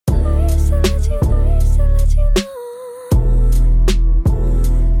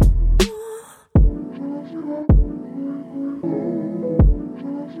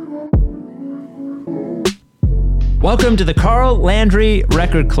Welcome to the Carl Landry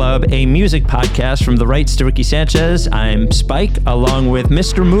Record Club, a music podcast from the rights to Ricky Sanchez. I'm Spike, along with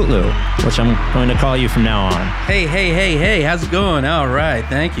Mr. Mootlu, which I'm going to call you from now on. Hey, how's it going? All right,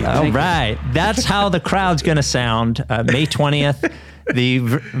 thank you. All right, that's how the crowd's going to sound May 20th. The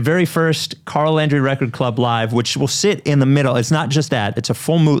very first Carl Landry Record Club Live, which will sit in the middle. It's not just that. It's a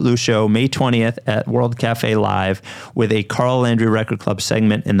full Mootlu show, May 20th at World Cafe Live, with a Carl Landry Record Club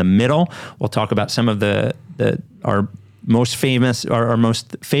segment in the middle. We'll talk about some of our most famous,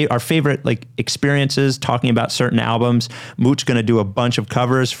 our favorite like experiences, talking about certain albums. Moot's going to do a bunch of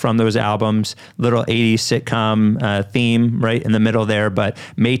covers from those albums, little 80s sitcom theme right in the middle there. But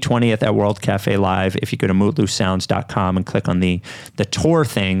May 20th at World Cafe Live, if you go to mootlusounds.com and click on the tour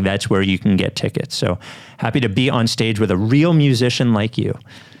thing, that's where you can get tickets. So happy to be on stage with a real musician like you.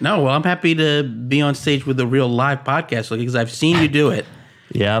 No, well, I'm happy to be on stage with a real live podcast because I've seen you do it.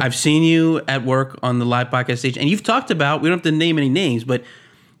 Yeah, I've seen you at work on the live podcast stage, and you've talked about, we don't have to name any names, but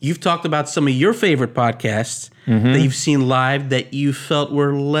you've talked about some of your favorite podcasts that you've seen live that you felt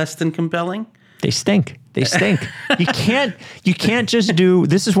were less than compelling. They stink. You can't just do,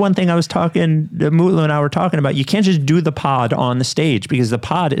 this is one thing I was talking, Mootlu and I were talking about, you can't just do the pod on the stage, because the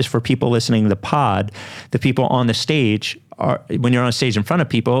pod is for people listening to the pod. The people on the stage are, when you're on stage in front of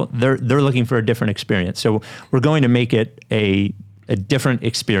people, they're looking for a different experience. So we're going to make it a different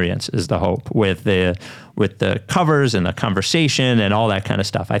experience is the hope with the covers and the conversation and all that kind of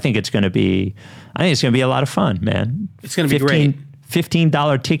stuff. I think it's going to be a lot of fun, man. It's going to be great.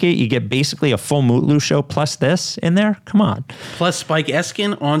 $15 ticket. You get basically a full Mootlu show plus this in there. Come on. Plus Spike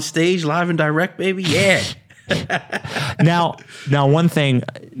Eskin on stage, live and direct, baby. Yeah. Now, one thing,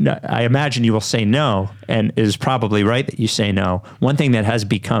 I imagine you will say no, and it is probably right that you say no. One thing that has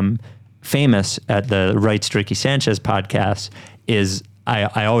become famous at the Rights to Ricky Sanchez podcast is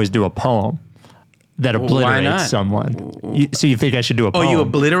I always do a poem that obliterates someone. So you think I should do a poem? Oh, you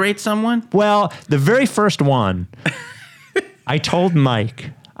obliterate someone? Well, the very first one, I told Mike,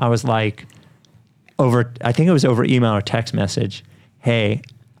 I was like, I think it was over email or text message, hey,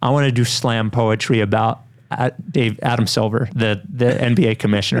 I want to do slam poetry about Adam Silver, the NBA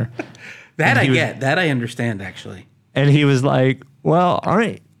commissioner. That I understand, actually. And he was like, well, all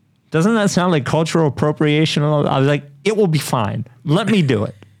right. Doesn't that sound like cultural appropriation? I was like, it will be fine. Let me do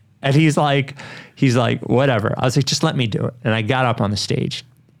it. And he's like, whatever. I was like, just let me do it. And I got up on the stage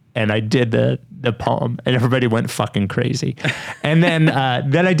and I did the poem and everybody went fucking crazy. And then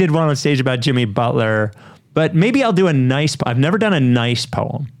I did one on stage about Jimmy Butler, but maybe I'll do I've never done a nice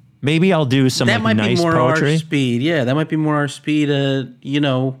poem. Maybe I'll do some nice poetry. That might be more our speed. Yeah, that might be more our speed.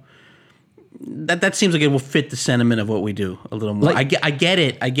 That seems like it will fit the sentiment of what we do a little more. I get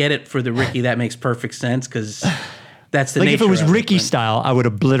it for the Ricky. That makes perfect sense because that's the nature. If it was Ricky style, I would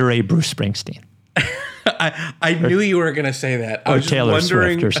obliterate Bruce Springsteen. I knew you were going to say that. I was Taylor just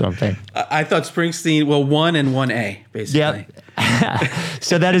wondering, Swift or something. I thought Springsteen, 1 and 1A, basically. Yep.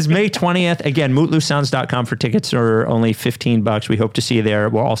 So that is May 20th. Again, mootlusounds.com for tickets are only $15. We hope to see you there.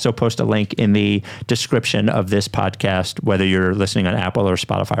 We'll also post a link in the description of this podcast, whether you're listening on Apple or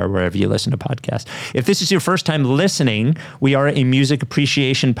Spotify or wherever you listen to podcasts. If this is your first time listening, we are a music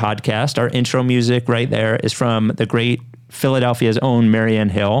appreciation podcast. Our intro music right there is from the great Philadelphia's own Marianne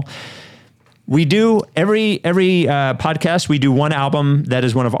Hill. We do every podcast, we do one album that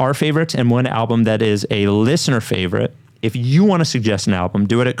is one of our favorites and one album that is a listener favorite. If you want to suggest an album,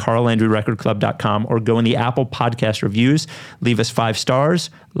 do it at carllandryrecordclub.com or go in the Apple Podcast reviews, leave us 5 stars,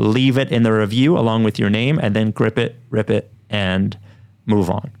 leave it in the review along with your name, and then grip it, rip it, and move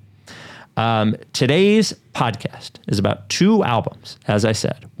on. Today's podcast is about 2 albums, as I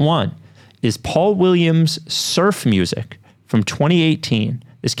said. One is Paul Williams' Surf Music from 2018.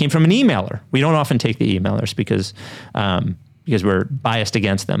 This came from an emailer. We don't often take the emailers because we're biased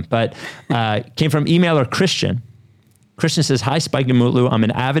against them, but came from emailer Christian. Christian says, hi, Spike and Mootlu. I'm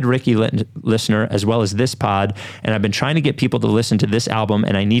an avid Ricky listener as well as this pod, and I've been trying to get people to listen to this album,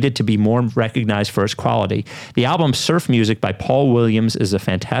 and I needed to be more recognized for its quality. The album Surf Music by Paul Williams is a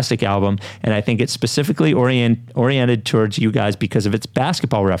fantastic album, and I think it's specifically oriented towards you guys because of its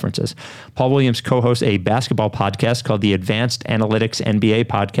basketball references. Paul Williams co-hosts a basketball podcast called the Advanced Analytics NBA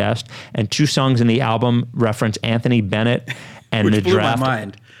Podcast, and 2 songs in the album reference Anthony Bennett and Which the blew draft my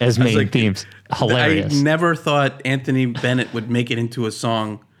mind. as main themes. Hilarious. I never thought Anthony Bennett would make it into a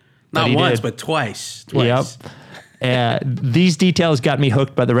song. Not once, but twice. Yep. These details got me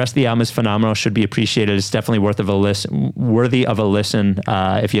hooked, but the rest of the album is phenomenal. Should be appreciated. It's definitely worthy of a listen.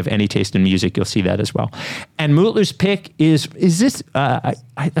 If you have any taste in music, you'll see that as well. And Mootlu's pick is this? I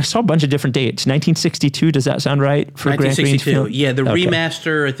saw a bunch of different dates. 1962. Does that sound right for Grant Greenfield? Yeah, the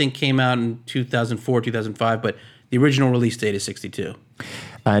remaster I think came out in 2004, 2005, but The original release date is 62.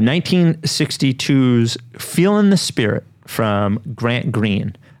 1962's "Feelin' the Spirit" from Grant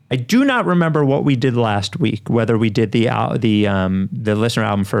Green. I do not remember what we did last week, whether we did the listener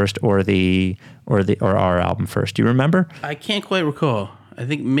album first or our album first. Do you remember? I can't quite recall. I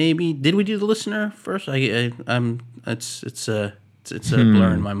think maybe did we do the listener first? It's a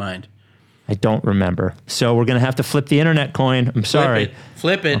blur in my mind. I don't remember. So we're going to have to flip the internet coin. I'm sorry.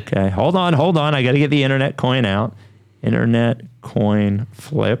 Flip it. Okay, hold on. I got to get the internet coin out. Internet coin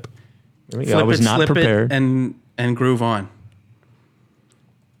flip. Here we go. I was not prepared. And groove on.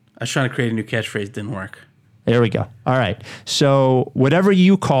 I was trying to create a new catchphrase. Didn't work. There we go. All right. So whatever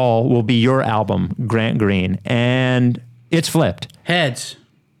you call will be your album, Grant Green. And it's flipped. Heads.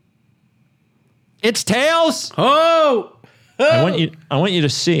 It's tails. Oh! I want you to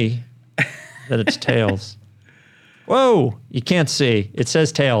see that it's tails. Whoa, you can't see. It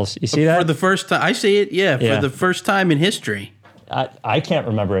says tails. You see that? For the first time. I see it, yeah. For the first time in history. I can't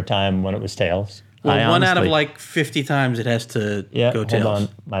remember a time when it was tails. Well, one out of like 50 times it has to go tails. Hold on.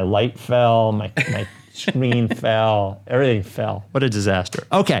 My light fell. My screen fell. Everything fell. What a disaster.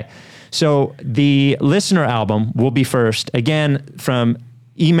 Okay, so the listener album will be first. Again, from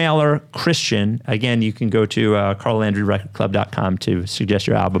emailer Christian. Again, you can go to carllandryrecordclub.com to suggest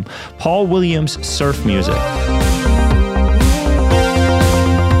your album. Paul Williams, Surf Music.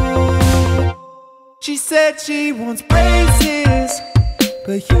 She said she wants braces,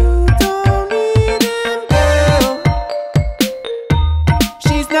 but you don't need them, girl.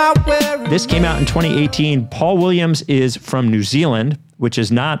 She's not wearing. This came out in 2018. Paul Williams is from New Zealand, which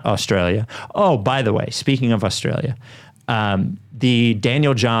is not Australia. Oh, by the way, speaking of Australia, the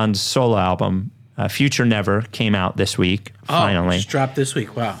Daniel Johns solo album, Future Never, came out this week, finally. Oh, just dropped this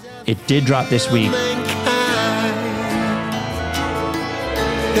week. Wow. It did drop this week.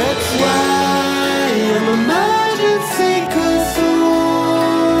 That's why I'm emergency controlling.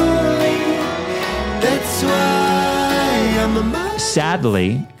 That's why I'm emergency.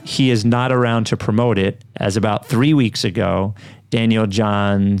 Sadly, he is not around to promote it, as about 3 weeks ago, Daniel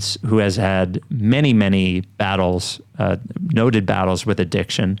Johns, who has had many, many battles, noted battles with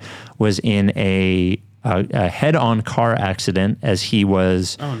addiction, was in a head-on car accident as he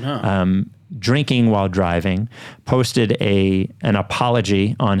was drinking while driving. Posted an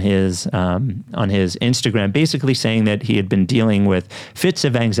apology on his Instagram, basically saying that he had been dealing with fits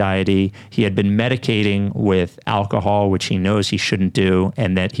of anxiety, he had been medicating with alcohol, which he knows he shouldn't do,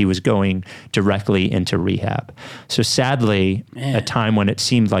 and that he was going directly into rehab. So sadly, a time when it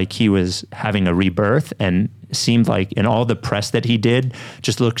seemed like he was having a rebirth and seemed like in all the press that he did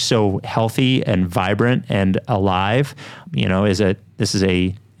just looked so healthy and vibrant and alive, this is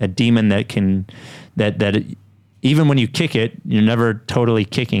a demon that even when you kick it, you're never totally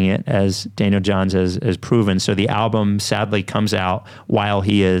kicking it, as Daniel Johns has proven. So the album sadly comes out while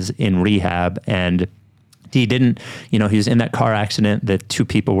he is in rehab, and he didn't, he was in that car accident that 2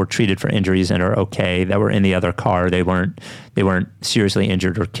 people were treated for injuries and are okay, that were in the other car. They weren't seriously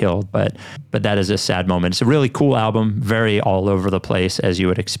injured or killed, but that is a sad moment. It's a really cool album, very all over the place, as you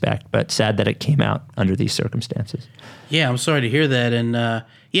would expect, but sad that it came out under these circumstances. Yeah, I'm sorry to hear that. And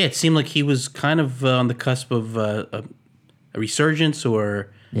it seemed like he was kind of on the cusp of a resurgence or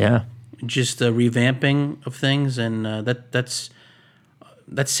just a revamping of things, and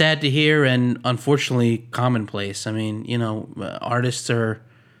that's sad to hear, and unfortunately commonplace. I mean,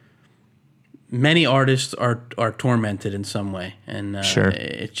 many artists are tormented in some way, and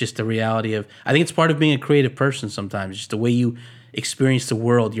it's just the reality of. I think it's part of being a creative person. Sometimes just the way you experience the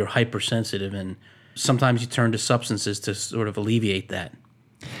world, you're hypersensitive, and sometimes you turn to substances to sort of alleviate that.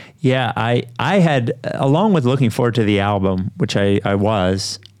 Yeah, I had, along with looking forward to the album, which I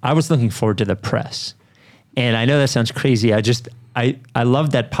was looking forward to the press. And I know that sounds crazy. I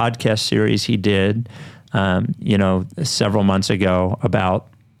loved that podcast series he did, several months ago about,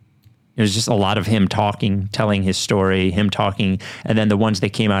 it was just a lot of him talking, telling his story, him talking. And then the ones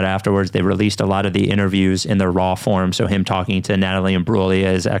that came out afterwards, they released a lot of the interviews in their raw form. So him talking to Natalie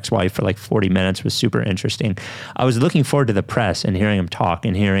Imbruglia, his ex-wife, for like 40 minutes was super interesting. I was looking forward to the press and hearing him talk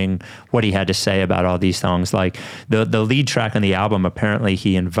and hearing what he had to say about all these songs. Like the lead track on the album, apparently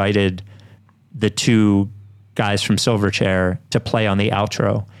he invited the 2 guys from Silverchair to play on the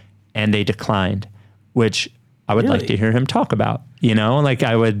outro, and they declined, which I would like to hear him talk about.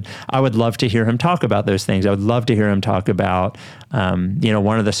 I would love to hear him talk about those things. I would love to hear him talk about,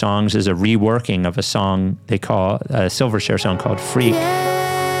 one of the songs is a reworking of a song they call a Silverchair song called Freak.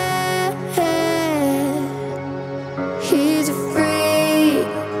 He's a freak.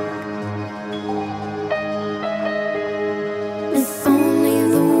 If only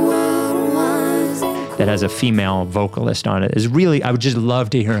the world was that has a female vocalist on it is really, I would just love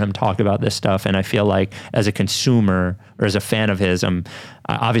to hear him talk about this stuff. And I feel like as a consumer or as a fan of his,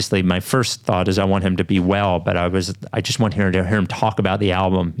 obviously my first thought is I want him to be well, but I just want to hear him talk about the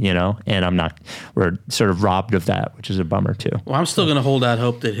album, you know, and we're sort of robbed of that, which is a bummer too. Well, I'm still going to hold out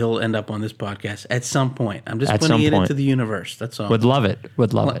hope that he'll end up on this podcast at some point. I'm just putting it into the universe. That's all. Would love it.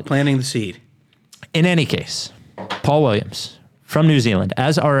 Planting the seed. In any case, Paul Williams from New Zealand,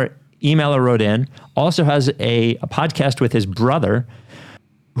 as our emailer wrote in, also has a podcast with his brother,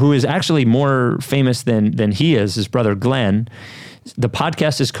 who is actually more famous than he is, his brother Glenn. The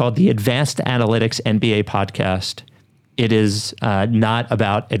podcast is called the Advanced Analytics NBA Podcast. It is not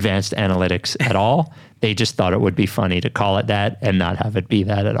about advanced analytics at all. They just thought it would be funny to call it that and not have it be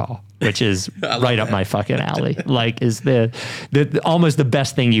that at all, which is right up my fucking alley. Like, is the almost the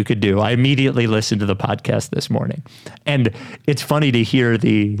best thing you could do. I immediately listened to the podcast this morning, and it's funny to hear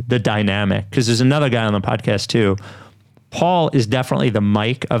the dynamic, because there's another guy on the podcast too. Paul is definitely the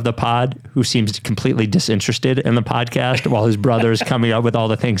Mike of the pod, who seems completely disinterested in the podcast while his brother is coming up with all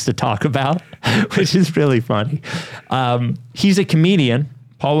the things to talk about, which is really funny. He's a comedian.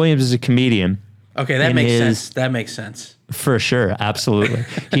 Paul Williams is a comedian. Okay, that makes sense. That makes sense. For sure, absolutely.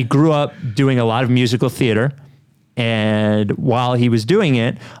 He grew up doing a lot of musical theater, and while he was doing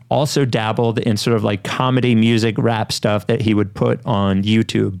it, also dabbled in sort of like comedy, music, rap stuff that he would put on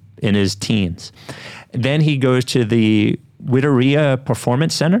YouTube in his teens. Then he goes to the Witteria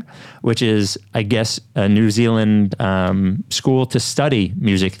Performance Center, which is, I guess, a New Zealand school to study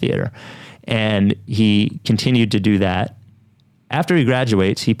music theater. And he continued to do that. After he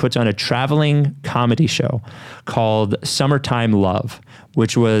graduates, he puts on a traveling comedy show called Summertime Love,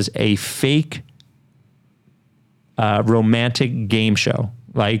 which was a fake romantic game show.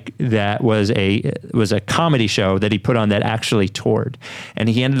 Like, that was a comedy show that he put on that actually toured. And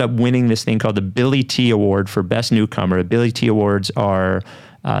he ended up winning this thing called the Billy T Award for Best Newcomer. The Billy T Awards are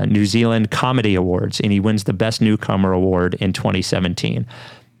New Zealand comedy awards, and he wins the Best Newcomer Award in 2017.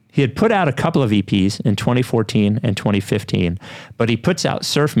 He had put out a couple of EPs in 2014 and 2015, but he puts out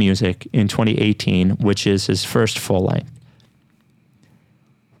Surf Music in 2018, which is his first full length.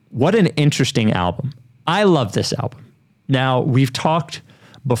 What an interesting album. I love this album. Now, we've talked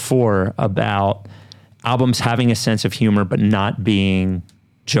before about albums having a sense of humor, but not being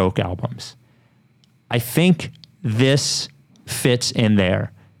joke albums. I think this fits in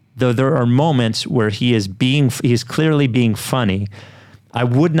there, though there are moments where he is clearly being funny. I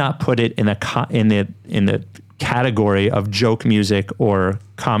would not put it in the category of joke music or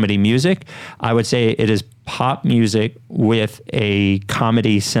comedy music. I would say it is pop music with a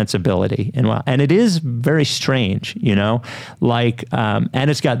comedy sensibility, and it is very strange, you know. Like,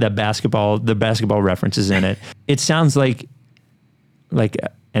 and it's got the basketball references in it. It sounds like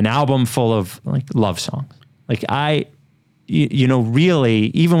an album full of like love songs. Like, you know, really,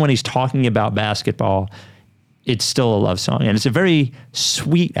 even when he's talking about basketball, it's still a love song. And it's a very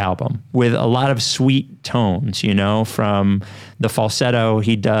sweet album with a lot of sweet tones, you know, from the falsetto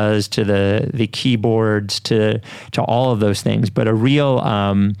he does to the keyboards to all of those things. But a real,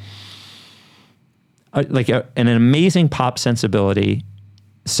 an amazing pop sensibility.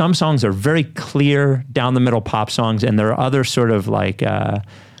 Some songs are very clear down the middle pop songs, and there are other sort of like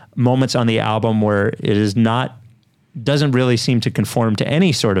moments on the album where it doesn't really seem to conform to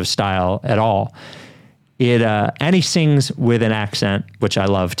any sort of style at all. And he sings with an accent, which I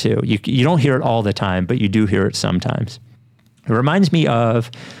love too. You don't hear it all the time, but you do hear it sometimes. It reminds me of,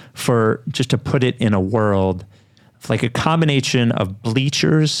 just to put it in a world, like a combination of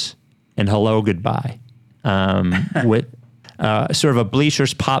Bleachers and Hello Goodbye, with sort of a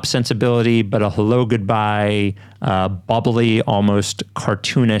Bleachers pop sensibility, but a Hello Goodbye bubbly, almost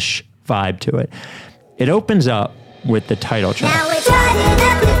cartoonish vibe to it. It opens up with the title track. Now we're driving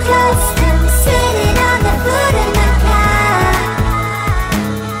up the coast and we're sitting on the hood of my car.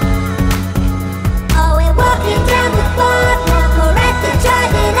 Oh, we're walking down the boardwalk, we're at the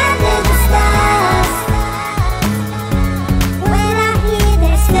driving under the stars. When I hear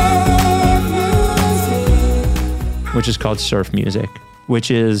their surf music, which is called Surf Music,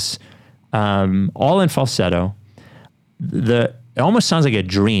 which is all in falsetto. It almost sounds like a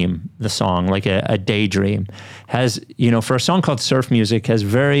dream, the song, like a daydream. Has, you know, for a song called Surf Music, has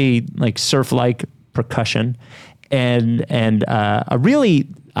very like surf-like percussion and a really,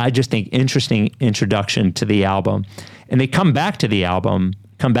 I just think, interesting introduction to the album. And they come back to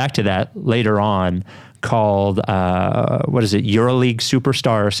that later on, called, EuroLeague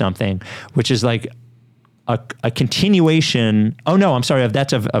Superstar or something, which is like a continuation. Oh no, I'm sorry.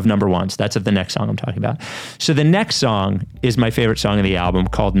 That's of Number Ones. That's of the next song I'm talking about. So the next song is my favorite song of the album,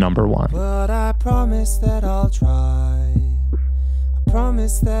 called Number One. But I promise that I'll try. I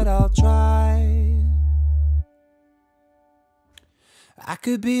promise that I'll try. I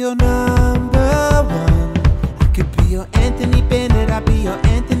could be your number one. I could be your Anthony Bennett. I'll be your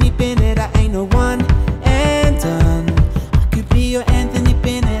Anthony Bennett. I ain't no one and done. I could be your Anthony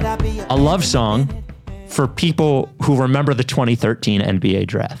Bennett. I'll be your A love song for people who remember the 2013 NBA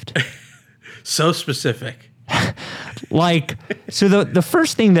draft. So specific. Like, so the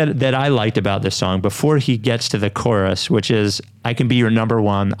first thing that I liked about this song before he gets to the chorus, which is, I can be your number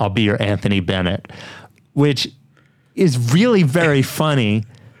one, I'll be your Anthony Bennett, which is really very funny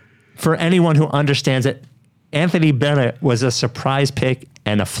for anyone who understands that Anthony Bennett was a surprise pick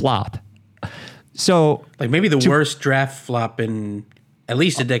and a flop. So Like maybe the worst draft flop in at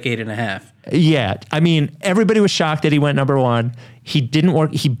least a decade and a half. yeah, I mean, everybody was shocked that he went number one. He didn't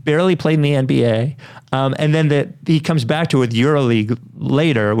work. He barely played in the NBA. And then he comes back to it with EuroLeague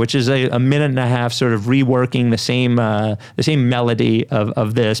later, which is a minute and a half sort of reworking the same melody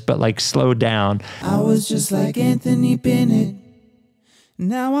of this, but like slowed down. I was just like Anthony Bennett.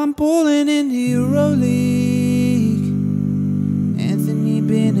 Now I'm balling in the EuroLeague. Anthony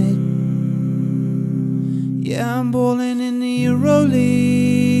Bennett. Yeah, I'm balling in the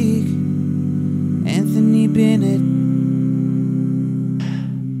EuroLeague. Anthony Bennett.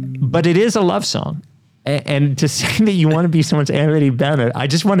 But it is a love song. And to say that you want to be someone's Anthony Bennett, I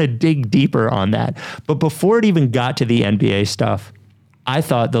just want to dig deeper on that. But before it even got to the NBA stuff, I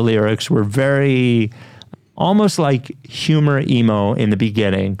thought the lyrics were very almost like humor emo in the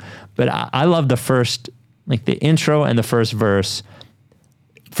beginning. But I love the first, like the intro and the first verse.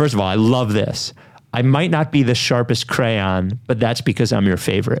 First of all, I love this. I might not be the sharpest crayon, but that's because I'm your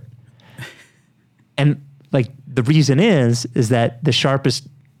favorite. And like the reason is that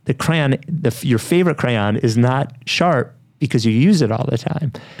the crayon, your favorite crayon is not sharp because you use it all the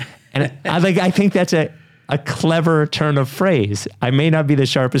time. And I think that's a clever turn of phrase. I may not be the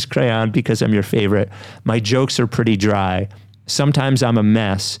sharpest crayon because I'm your favorite. My jokes are pretty dry. Sometimes I'm a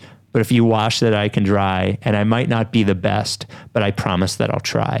mess, but if you wash that I can dry, and I might not be the best, but I promise that I'll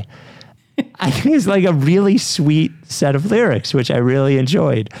try. I think it's like a really sweet set of lyrics, which I really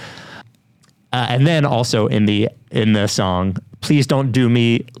enjoyed. And then also in the song, please don't do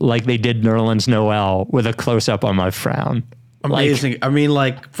me like they did Nerlens Noel with a close up on my frown. Amazing. I mean,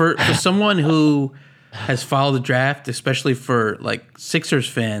 like for someone who has followed the draft, especially for like Sixers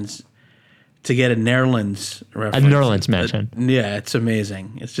fans, to get a Nerlens reference. A Nerlens mention. Yeah, it's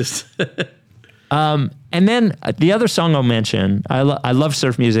amazing. It's just... And then the other song I'll mention, I love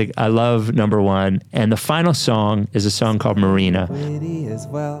surf music. I love Number One. And the final song is a song called Marina. Pretty as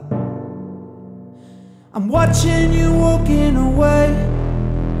well. I'm watching you walking away,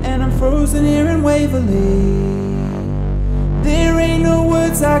 and I'm frozen here in Waverly. There ain't no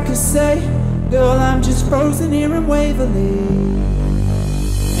words I could say, girl, I'm just frozen here in Waverly.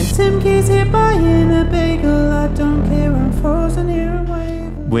 And Tim K's here buying a bagel, I don't care, I'm frozen here in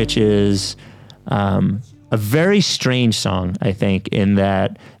Waverly. Which is a very strange song, I think, in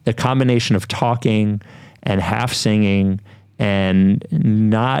that the combination of talking and half singing and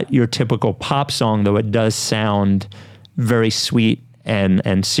not your typical pop song, though it does sound very sweet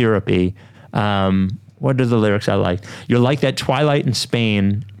and syrupy. What are the lyrics I like? You're like that twilight in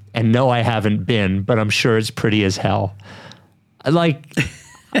Spain, and no, I haven't been, but I'm sure it's pretty as hell. I like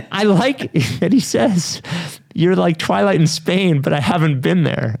that he says, you're like twilight in Spain, but I haven't been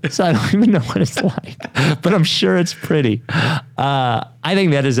there. So I don't even know what it's like, but I'm sure it's pretty. I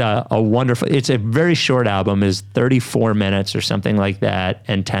think that is a wonderful, it's a very short album, is 34 minutes or something like that,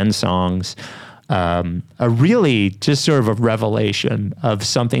 and 10 songs. A really just sort of a revelation of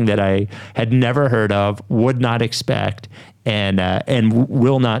something that I had never heard of, would not expect, and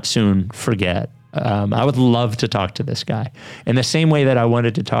will not soon forget. I would love to talk to this guy in the same way that I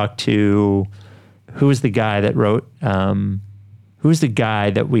wanted to talk to, who was the guy that wrote, who's the guy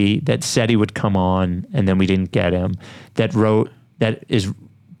that said he would come on and then we didn't get him, that is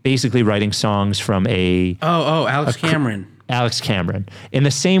basically writing songs from Alex Cameron. Alex Cameron. In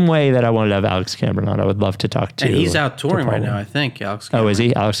the same way that I wanted to have Alex Cameron on, I would love to talk to. And he's out touring right now, I think, Alex Cameron. Oh, is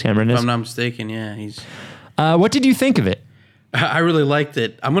he? Alex Cameron is? If I'm not mistaken, yeah. He's. What did you think of it? I really liked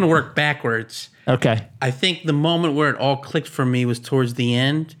it. I'm going to work backwards. Okay. I think the moment where it all clicked for me was towards the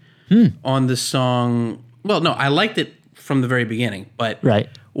end on the song. Well, no, I liked it from the very beginning, but right.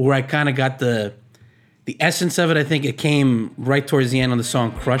 Where I kind of got the essence of it, I think it came right towards the end on the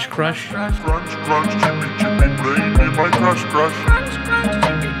song Crush Crush. Crunch, crunch, chippy, chippy, play me my crush, crush. Crunch, crunch,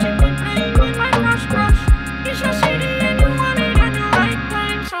 chippy, chippy, play me my crush, crush.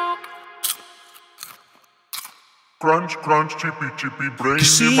 Crunch, crunch, chippy, chippy, brain.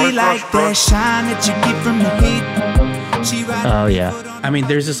 She like that shine that you get from the heat. She Oh, yeah. I mean,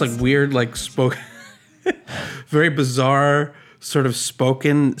 there's this like weird, like very bizarre sort of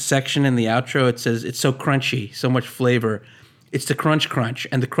spoken section in the outro. It says, "It's so crunchy, so much flavor. It's the crunch crunch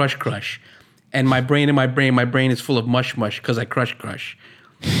and the crush crush. And my brain is full of mush mush because I crush crush."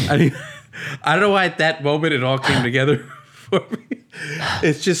 I mean, I don't know why at that moment it all came together for me.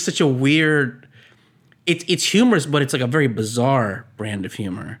 It's just such a weird. It's humorous, but it's like a very bizarre brand of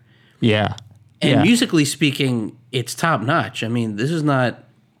humor. Yeah. And musically speaking, it's top notch. I mean, this is not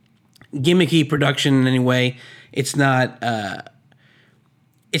gimmicky production in any way. It's not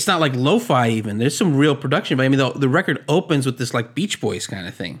like lo-fi even. There's some real production, but I mean the record opens with this like Beach Boys kind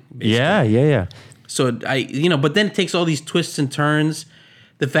of thing. Basically. Yeah. So but then it takes all these twists and turns.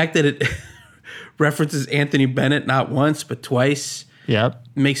 The fact that it references Anthony Bennett not once but twice. Yep.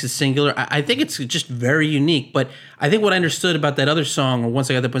 Makes it singular. I think it's just very unique. But I think what I understood about that other song, or once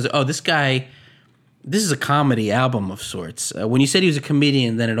I got that point, this is a comedy album of sorts. When you said he was a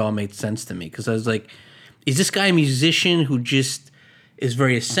comedian, then it all made sense to me. Because I was like, is this guy a musician who just is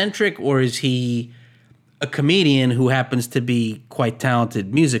very eccentric, or is he a comedian who happens to be quite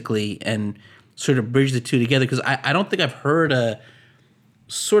talented musically and sort of bridge the two together? Because I don't think I've heard a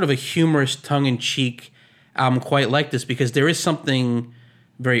sort of a humorous tongue-in-cheek album quite like this, because there is something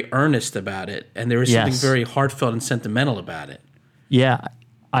very earnest about it, and there is something very heartfelt and sentimental about it. Yeah,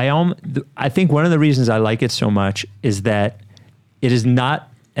 I think one of the reasons I like it so much is that it is not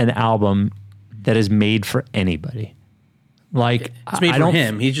an album that is made for anybody. Like, it's made for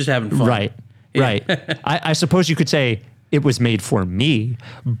him. He's just having fun. Right. I suppose you could say it was made for me,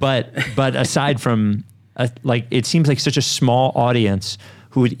 but aside from like, it seems like such a small audience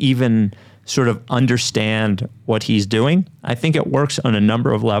who would even sort of understand what he's doing. I think it works on a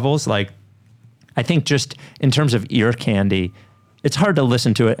number of levels. Like, I think just in terms of ear candy, it's hard to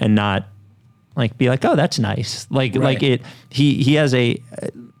listen to it and not like be like, oh, that's nice. Like, right. like it, he has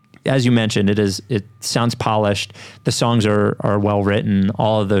as you mentioned, it sounds polished. The songs are well written,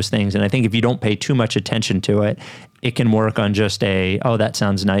 all of those things. And I think if you don't pay too much attention to it, it can work on just oh, that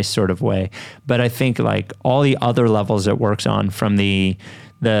sounds nice sort of way. But I think like all the other levels it works on, from the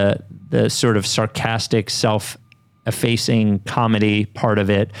sort of sarcastic, self-effacing comedy part of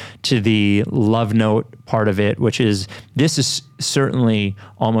it to the love note part of it, this is certainly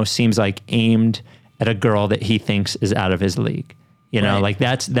almost seems like aimed at a girl that he thinks is out of his league. You know, right.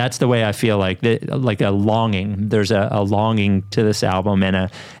 like that's the way I feel like a longing. There's a longing to this album and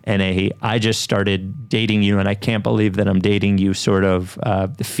I just started dating you and I can't believe that I'm dating you sort of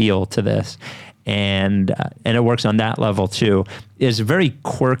feel to this. And it works on that level too. It's a very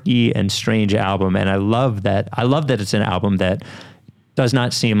quirky and strange album, and I love that it's an album that does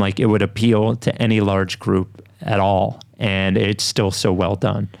not seem like it would appeal to any large group at all, and it's still so well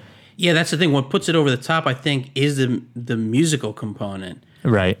done. Yeah, that's the thing. What puts it over the top, I think, is the musical component.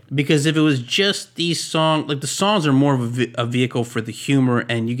 Right. Because if it was just these songs, like the songs are more of a vehicle for the humor,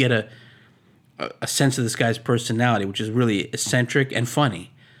 and you get a sense of this guy's personality, which is really eccentric and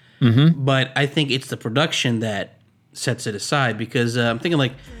funny. Mm-hmm. But I think it's the production that sets it aside, because I'm thinking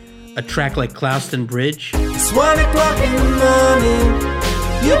like a track like Clouston Bridge. It's 1 o'clock in the morning.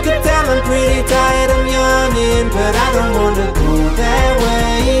 You can tell I'm pretty tired, I'm yawning, but I don't want to go that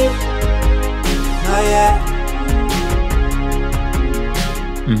way. Oh yeah.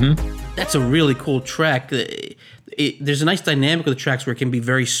 Mm-hmm. That's a really cool track. There's a nice dynamic of the tracks where it can be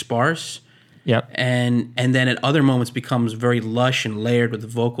very sparse. Yep. And then at other moments becomes very lush and layered with the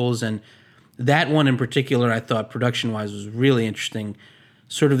vocals. And that one in particular, I thought production-wise was really interesting.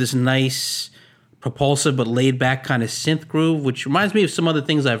 Sort of this nice, propulsive but laid-back kind of synth groove, which reminds me of some other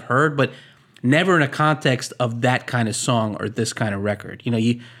things I've heard, but never in a context of that kind of song or this kind of record. You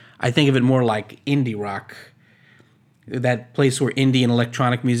know, I think of it more like indie rock, that place where indie and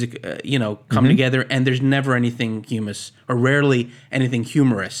electronic music, come mm-hmm. together, and there's never anything humorous, or rarely anything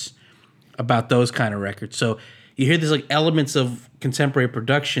humorous about those kind of records. So you hear these like elements of contemporary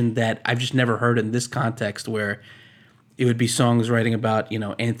production that I've just never heard in this context, where it would be songs writing about,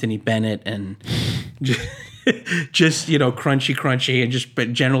 Anthony Bennett and just crunchy and just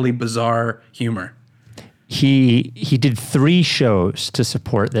generally bizarre humor. He did 3 shows to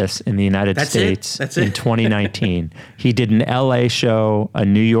support this in the United States in 2019. He did an LA show, a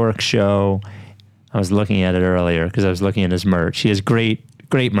New York show. I was looking at it earlier because I was looking at his merch. He has great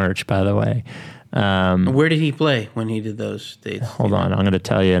merch, by the way. Where did he play when he did those dates? Hold on, I'm going to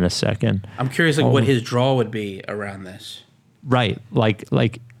tell you in a second. I'm curious, what his draw would be around this. Right, like.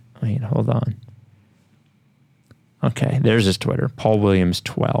 Wait, hold on. Okay, there's his Twitter, Paul Williams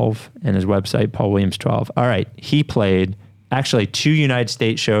 12, and his website, Paul Williams 12. All right, he played actually 2 United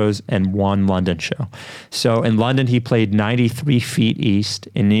States shows and 1 London show. So in London, he played 93 Feet East.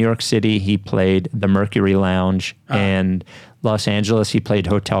 In New York City, he played the Mercury Lounge. And Los Angeles, he played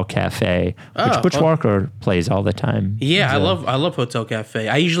Hotel Cafe, which Butch Walker plays all the time. Yeah, I love Hotel Cafe.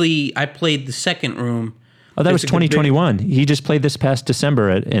 I played the second room. Oh, that was 2021. He just played this past December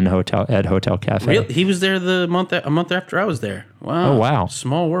at Hotel Cafe. Really? He was there a month after I was there. Wow. Oh, wow.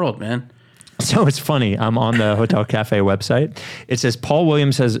 Small world, man. So it's funny. I'm on the Hotel Cafe website. It says Paul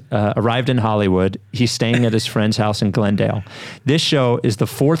Williams has arrived in Hollywood. He's staying at his friend's house in Glendale. This show is the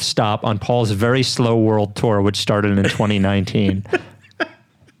 4th stop on Paul's very slow world tour, which started in 2019.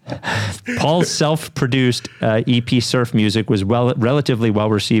 Paul's self-produced EP Surf Music was relatively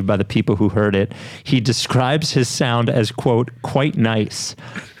well received by the people who heard it. He describes his sound as, quote, quite nice.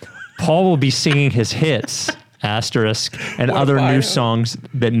 Paul will be singing his hits, asterisk, and other new songs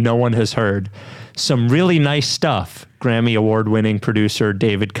that no one has heard. Some really nice stuff, Grammy Award-winning producer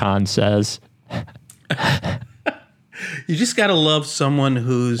David Kahn says. You just got to love someone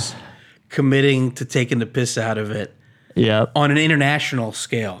who's committing to taking the piss out of it. Yeah, on an international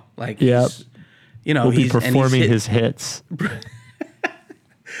scale, like he's performing his hits.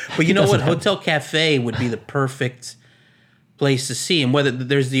 But you know what? Hotel Cafe would be the perfect place to see him. Whether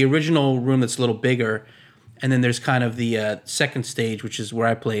there's the original room that's a little bigger, and then there's kind of the second stage, which is where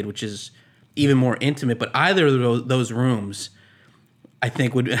I played, which is even more intimate. But either of those rooms, I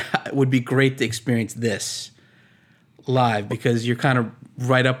think would be great to experience this live, because you're kind of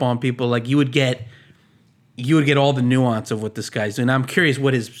right up on people. Like you would get all the nuance of what this guy's doing. I'm curious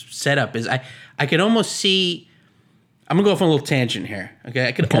what his setup is. I could almost see. I'm gonna go off on a little tangent here. Okay,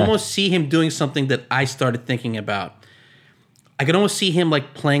 I could almost see him doing something that I started thinking about. I could almost see him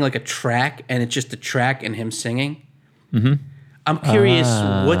like playing like a track, and it's just a track and him singing. Mm-hmm. I'm curious,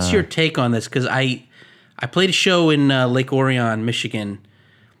 what's your take on this? Because I played a show in Lake Orion, Michigan,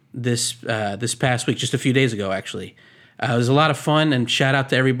 this past week, just a few days ago, actually. It was a lot of fun, and shout out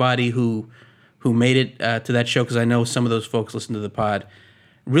to everybody who made it to that show, because I know some of those folks listen to the pod.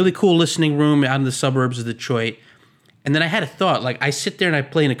 Really cool listening room out in the suburbs of Detroit. And then I had a thought, like I sit there and I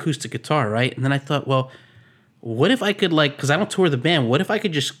play an acoustic guitar, right? And then I thought, well, what if I could because I don't tour the band, what if I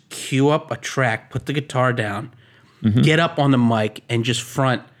could just cue up a track, put the guitar down, get up on the mic, and just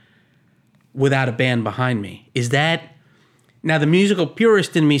front without a band behind me? Is that... Now, the musical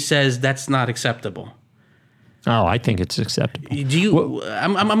purist in me says that's not acceptable. Oh, I think it's acceptable. Do you?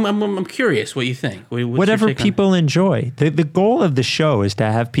 I'm curious what you think. Whatever people enjoy. The goal of the show is to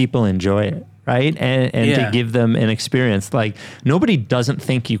have people enjoy it, right? And to give them an experience. Like, nobody doesn't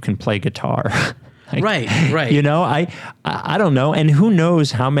think you can play guitar. Right. You know, I don't know. And who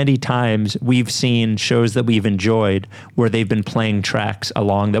knows how many times we've seen shows that we've enjoyed where they've been playing tracks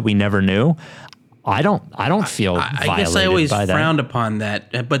along that we never knew. I don't feel violated by that. I guess I always frowned upon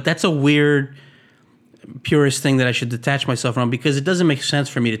that. But that's a weird purist thing that I should detach myself from, because it doesn't make sense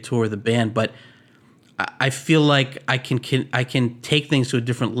for me to tour the band, but I feel like I can take things to a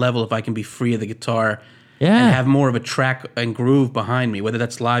different level if I can be free of the guitar and have more of a track and groove behind me, whether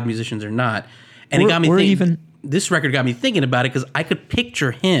that's live musicians or not. And it got me thinking. This record got me thinking about it, because I could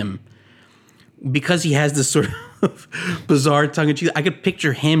picture him, because he has this sort of bizarre tongue-in-cheek. I could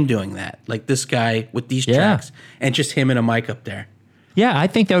picture him doing that, like this guy with these tracks, and just him and a mic up there. Yeah, I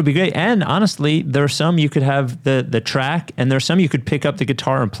think that would be great. And honestly, there are some you could have the track, and there's some you could pick up the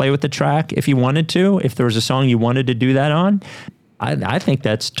guitar and play with the track if you wanted to, if there was a song you wanted to do that on. I think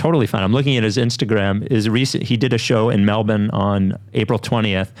that's totally fine. I'm looking at his Instagram. He did a show in Melbourne on April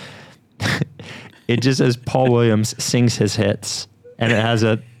 20th. It just says Paul Williams sings his hits, and it has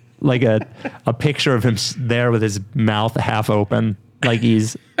a picture of him there with his mouth half open, like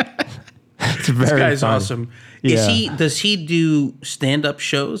he's... It's very This guy's funny. awesome. Yeah. Does he do stand-up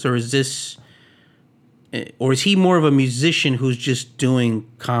shows, or is he more of a musician who's just doing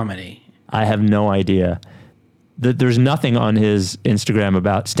comedy? I have no idea. There's nothing on his Instagram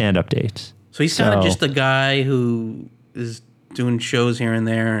about stand-up dates. So he's kind of just a guy who is doing shows here and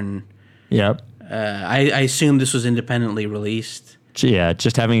there, and yep. I assume this was independently released. Yeah,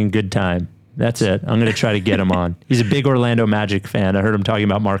 just having a good time. That's it. I'm going to try to get him on. He's a big Orlando Magic fan. I heard him talking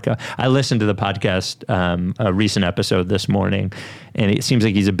about Markel. I listened to the podcast, a recent episode this morning, and it seems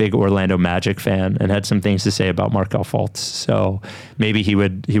like he's a big Orlando Magic fan and had some things to say about Markel Fultz. So maybe he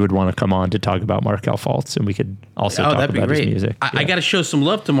would want to come on to talk about Markel Fultz, and we could also talk about his music. I got to show some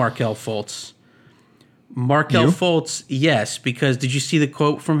love to Markel Fultz. Markel Fultz, yes, because did you see the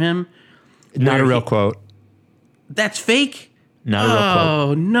quote from him? Not a real quote. That's fake? Not a real quote.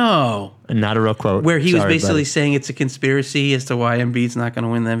 Oh, no. Not a real quote. Where he was Sorry, basically buddy. saying it's a conspiracy as to why Embiid's not going to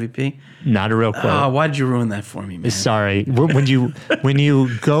win the MVP. Not a real quote. Oh, why did you ruin that for me, man? Sorry. When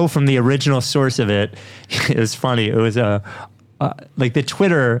you go from the original source of it, it was funny. It was like the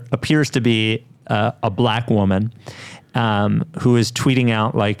Twitter appears to be a black woman who is tweeting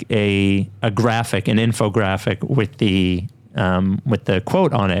out like a graphic, an infographic with the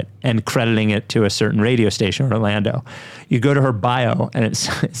quote on it and crediting it to a certain radio station in Orlando. You go to her bio and it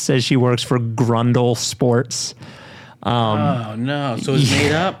says she works for Grundle Sports. Oh no! So it's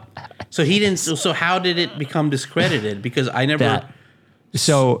made up. So he didn't. So how did it become discredited? Because I never.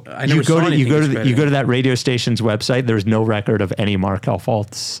 So I never you go saw to anything you go to that radio station's website. There's no record of any Markel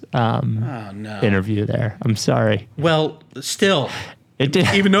Fultz interview there. I'm sorry. Well, still, It did.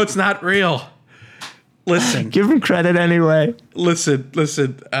 even though it's not real. Listen, Give him credit anyway. listen.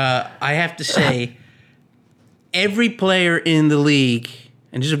 I have to say, every player in the league,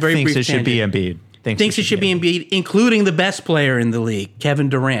 and just a very Thinks brief it should be tangent, Embiid. thinks it should be Embiid, including the best player in the league, Kevin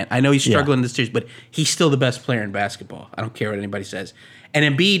Durant. I know he's struggling in this series, but he's still the best player in basketball. I don't care what anybody says. And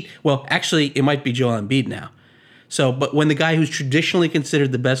Embiid, well, actually, it might be Joel Embiid now. So, but when the guy who's traditionally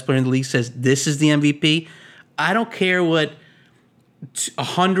considered the best player in the league says this is the MVP, I don't care what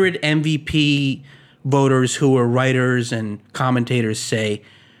 100 MVP voters who are writers and commentators say.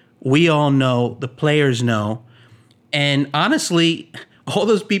 We all know, the players know. And honestly, all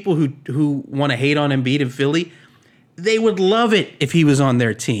those people who want to hate on Embiid in Philly, they would love it if he was on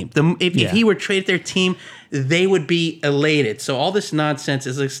their team. If he were traded their team, they would be elated. So all this nonsense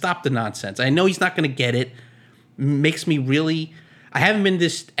is like, stop the nonsense. I know he's not going to get it. Makes me really... I haven't been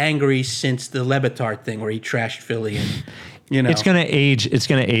this angry since the Le Batard thing where he trashed Philly and, you know. It's going to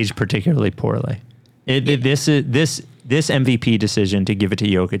age particularly poorly. This MVP decision to give it to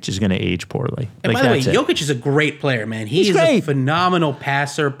Jokic is going to age poorly. And by the way, Jokic is a great player, man. He's great. a phenomenal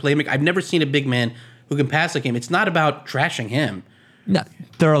passer, playmaker. I've never seen a big man who can pass like him. It's not about trashing him. No,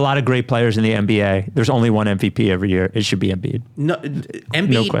 there are a lot of great players in the NBA. There's only one MVP every year. It should be Embiid. No,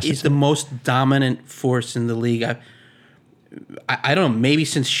 Embiid is the most dominant force in the league. I don't know, maybe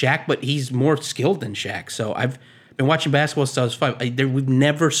since Shaq, but he's more skilled than Shaq. So I've been watching basketball since I was 5. We've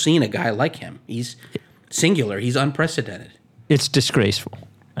never seen a guy like him. He's singular. He's unprecedented. It's disgraceful.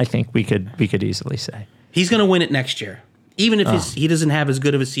 I think we could easily say he's going to win it next year. Even if he doesn't have as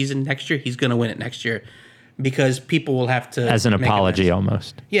good of a season next year, he's going to win it next year because people will have to as an make apology amends.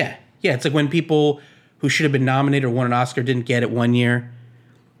 almost. Yeah. It's like when people who should have been nominated or won an Oscar didn't get it one year.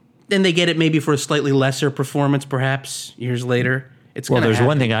 Then they get it maybe for a slightly lesser performance, perhaps years later. There's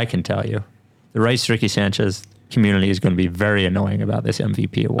one thing I can tell you: the Rice Ricky Sanchez community is going to be very annoying about this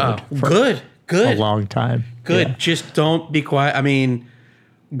MVP award. Good. A long time. Good. Yeah. Just don't be quiet. I mean,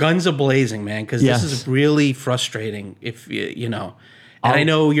 guns a blazing, man, because this is really frustrating. If you know, and I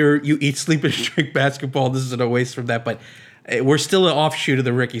know you eat, sleep, and drink basketball. This isn't a waste from that, but we're still an offshoot of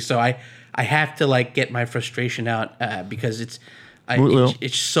the Ricky, so I have to get my frustration out because it's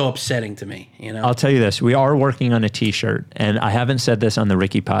so upsetting to me. You know, I'll tell you this: we are working on a T-shirt, and I haven't said this on the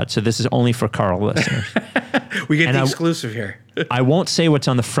Ricky Pod, so this is only for Carl listeners. We get the exclusive here. I won't say what's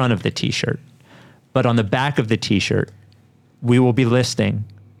on the front of the T-shirt, but on the back of the T-shirt, we will be listing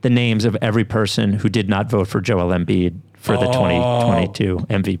the names of every person who did not vote for Joel Embiid for the 2022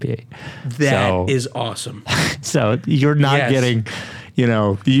 MVP. That is awesome. So you're not getting,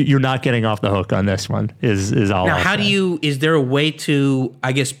 you're not getting off the hook on this one. Is all. Now, I'll say. Is there a way to,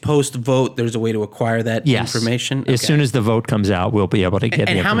 I guess, post vote? There's a way to acquire that information. As soon as the vote comes out, we'll be able to get.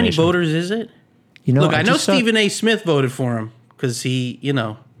 And how many voters is it? Look, I know Stephen A. Smith voted for him because he,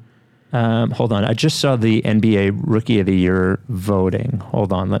 hold on. I just saw the NBA Rookie of the Year voting.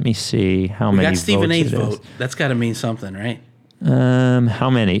 Hold on. Let me see how many votes. That's Stephen A's it is. vote. That's got to mean something, right? How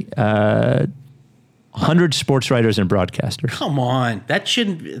many? 100 sports writers and broadcasters. Come on. That's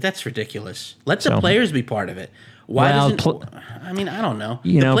ridiculous. Let the players be part of it. Why doesn't... I mean, I don't know.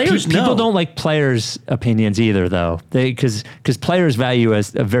 The players people don't like players' opinions either, though. Because players value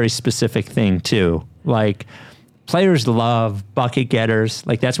as a very specific thing, too. Like... Players love bucket getters.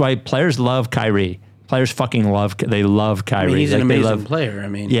 That's why players love Kyrie. Players fucking love Kyrie. I mean, he's an amazing player. I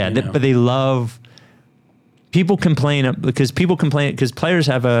mean, but they love. People complain because players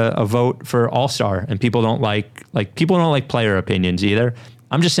have a vote for All-Star, and people don't like player opinions either.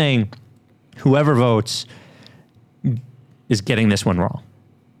 I'm just saying, whoever votes is getting this one wrong.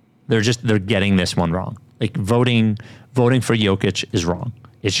 They're getting this one wrong. Voting for Jokic is wrong.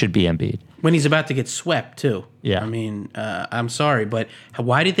 It should be Embiid. When he's about to get swept too. Yeah. I mean, I'm sorry, but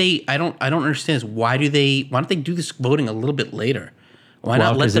why did they? I don't understand this. Why don't they do this voting a little bit later? Why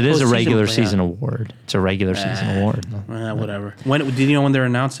not let the it is a regular play season out? award. It's a regular season award. Whatever. When did you know when they're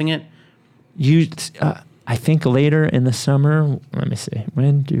announcing it? I think later in the summer. Let me see.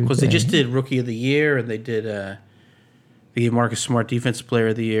 When do because they just did Rookie of the Year and they did they gave Marcus Smart Defensive Player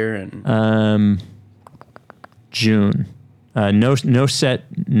of the Year and June. No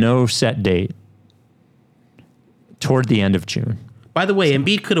set date. Toward the end of June. By the way,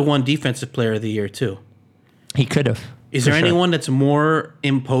 Embiid could have won Defensive Player of the Year too. He could have. Is there anyone that's more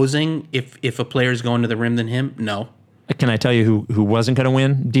imposing if a player is going to the rim than him? No. Can I tell you who wasn't going to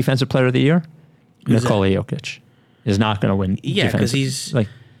win Defensive Player of the Year? Nikola Jokic is not going to win. Yeah, because he's like,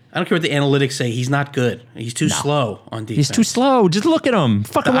 I don't care what the analytics say. He's not good. He's too slow on defense. He's too slow. Just look at him.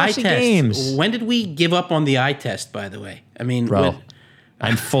 Fucking watch the games. When did we give up on the eye test? By the way, I mean, bro,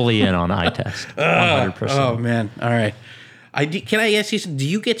 I'm fully in on eye test. 100%. Oh man, all right. Can I ask you? Do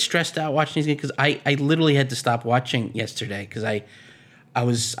you get stressed out watching these games? Because I literally had to stop watching yesterday because I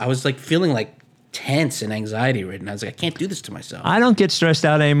was like feeling like tense and anxiety ridden. I was like, I can't do this to myself. I don't get stressed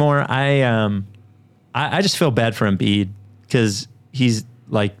out anymore. I just feel bad for Embiid because he's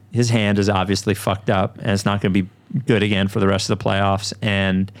like his hand is obviously fucked up and it's not going to be good again for the rest of the playoffs.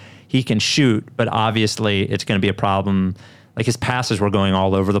 And he can shoot, but obviously it's going to be a problem. Like his passes were going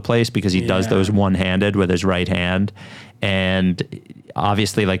all over the place because he does those one-handed with his right hand. And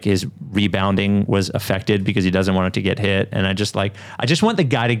obviously like his rebounding was affected because he doesn't want it to get hit. And I just want the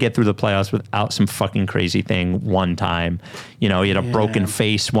guy to get through the playoffs without some fucking crazy thing one time. You know, he had a broken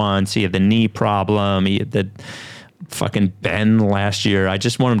face once. He had the knee problem. He had the fucking bend last year. I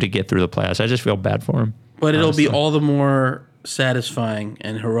just want him to get through the playoffs. I just feel bad for him. But it'll be all the more satisfying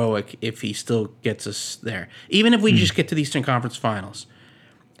and heroic if he still gets us there. Even if we just get to the Eastern Conference Finals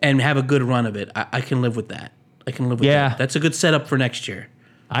and have a good run of it, I can live with that. I can live with that. That's a good setup for next year.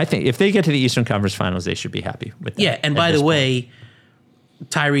 I think if they get to the Eastern Conference Finals, they should be happy with that. Yeah, and by the way,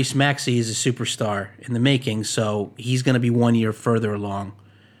 Tyrese Maxey is a superstar in the making, so he's going to be 1 year further along.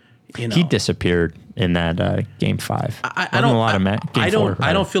 You know. He disappeared in that Game 5. I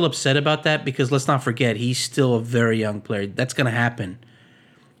don't feel upset about that because let's not forget he's still a very young player. That's going to happen,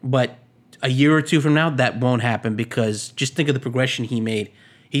 but a year or two from now, that won't happen because just think of the progression he made.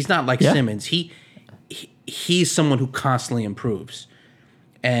 He's not like Simmons. He's someone who constantly improves,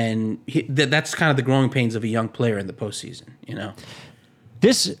 and that's kind of the growing pains of a young player in the postseason. You know,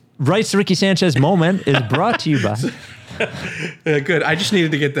 this Rights to Ricky Sanchez moment is brought to you by. Good. I just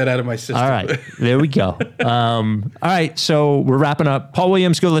needed to get that out of my system. All right, there we go. All right, so we're wrapping up. Paul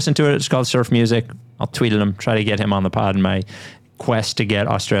Williams, go listen to it. It's called Surf Music. I'll tweet at him, try to get him on the pod in my quest to get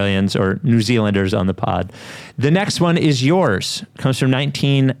Australians or New Zealanders on the pod. The next one is yours. Comes from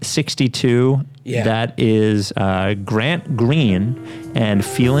 1962. Yeah. That is Grant Green and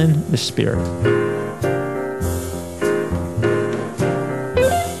Feelin' the Spirit.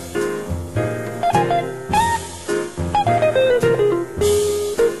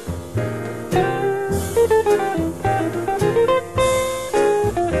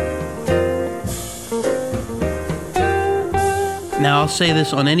 Now, I'll say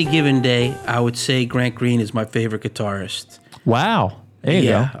this on any given day, I would say Grant Green is my favorite guitarist. Wow. There you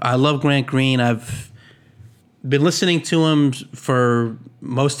go. I love Grant Green. I've been listening to him for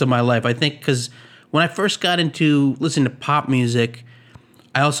most of my life. I think because when I first got into listening to pop music,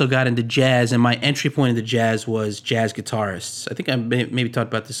 I also got into jazz, and my entry point into jazz was jazz guitarists. I think I maybe talked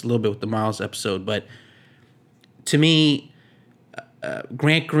about this a little bit with the Miles episode, but to me,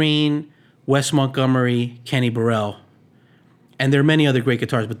 Grant Green, Wes Montgomery, Kenny Burrell, and there are many other great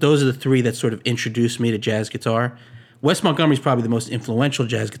guitarists, but those are the three that sort of introduced me to jazz guitar. Wes Montgomery's probably the most influential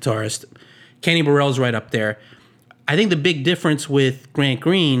jazz guitarist. Kenny Burrell's right up there. I think the big difference with Grant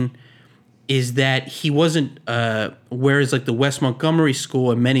Green is that he wasn't, whereas like the Wes Montgomery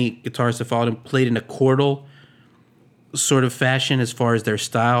school and many guitarists that followed him played in a chordal sort of fashion as far as their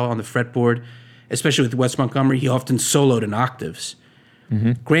style on the fretboard, especially with Wes Montgomery, he often soloed in octaves.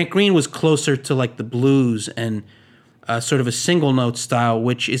 Mm-hmm. Grant Green was closer to like the blues and sort of a single note style,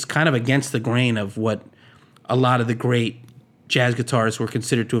 which is kind of against the grain of what a lot of the great jazz guitarists were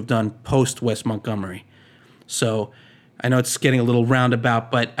considered to have done post Wes Montgomery. So I know it's getting a little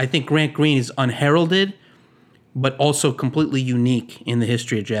roundabout, but I think Grant Green is unheralded, but also completely unique in the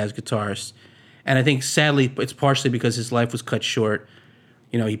history of jazz guitarists. And I think sadly it's partially because his life was cut short.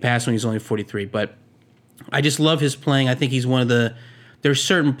 You know, he passed when he was only 43, but I just love his playing. I think he's one of there's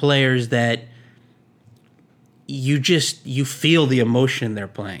certain players that you feel the emotion they're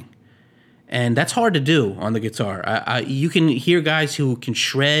playing. And that's hard to do on the guitar. You can hear guys who can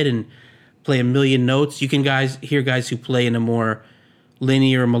shred and play a million notes. You can hear guys who play in a more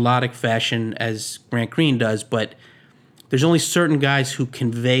linear, melodic fashion as Grant Green does, but there's only certain guys who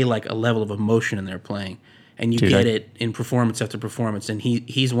convey like a level of emotion in their playing. And you get it in performance after performance, and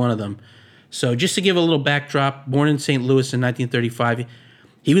he's one of them. So just to give a little backdrop, born in St. Louis in 1935,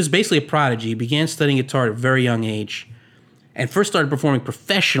 he was basically a prodigy. He began studying guitar at a very young age and first started performing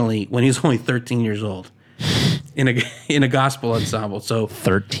professionally when he was only 13 years old in a gospel ensemble. So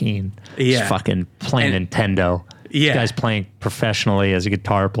 13. Yeah. He's fucking playing Nintendo. Yeah. This guy's playing professionally as a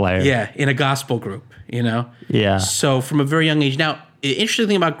guitar player. Yeah, in a gospel group, you know? Yeah. So from a very young age. Now, the interesting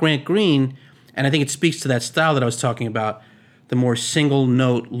thing about Grant Green, and I think it speaks to that style that I was talking about, the more single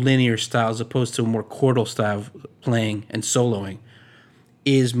note linear style as opposed to a more chordal style of playing and soloing,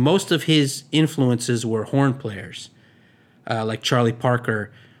 is most of his influences were horn players, like Charlie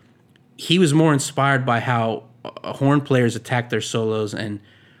Parker. He was more inspired by how horn players attacked their solos and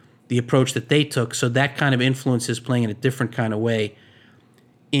the approach that they took, so that kind of influence is playing in a different kind of way.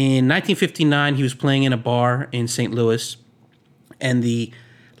 In 1959, he was playing in a bar in St. Louis, and the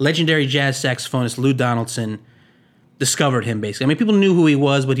legendary jazz saxophonist Lou Donaldson discovered him, basically. I mean, people knew who he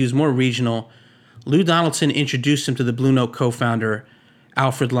was, but he was more regional. Lou Donaldson introduced him to the Blue Note co-founder,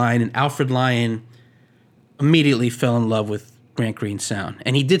 Alfred Lion, and Alfred Lion immediately fell in love with Grant Green's sound.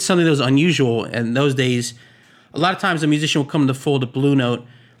 And he did something that was unusual in those days. A lot of times a musician will come to the fold of Blue Note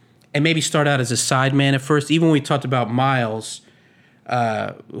and maybe start out as a sideman at first. Even when we talked about Miles,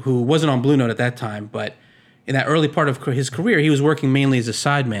 who wasn't on Blue Note at that time, but in that early part of his career, he was working mainly as a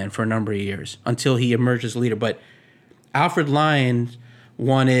sideman for a number of years until he emerged as a leader. But Alfred Lion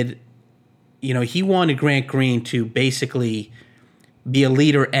wanted Grant Green to basically be a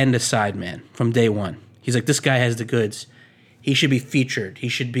leader and a sideman from day one. He's like, this guy has the goods. He should be featured. He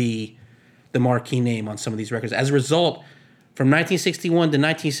should be the marquee name on some of these records. As a result, from 1961 to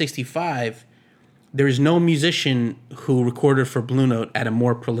 1965, there is no musician who recorded for Blue Note at a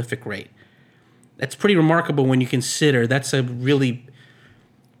more prolific rate. That's pretty remarkable when you consider that's a really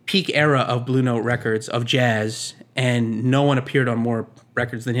peak era of Blue Note records, of jazz, and no one appeared on more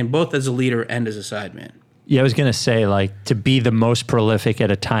records than him, both as a leader and as a sideman. Yeah, I was going to say, like, to be the most prolific at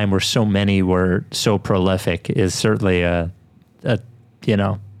a time where so many were so prolific is certainly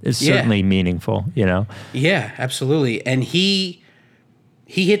it's certainly meaningful, you know? Yeah, absolutely. And he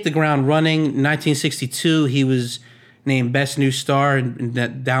hit the ground running. 1962, he was named Best New Star in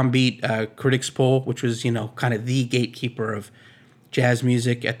that Downbeat Critics Poll, which was, kind of the gatekeeper of jazz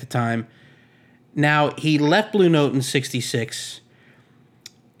music at the time. Now, he left Blue Note in 66,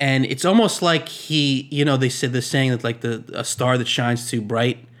 and it's almost like they said the saying that, like, a star that shines too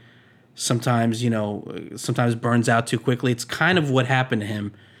bright sometimes burns out too quickly. It's kind of what happened to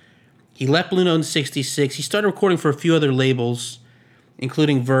him. He left Blue Note in 66. He started recording for a few other labels,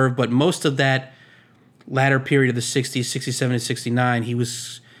 including Verve, but most of that latter period of the 60s, 67 to 69, he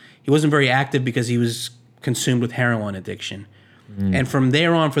wasn't very active because he was consumed with heroin addiction. And from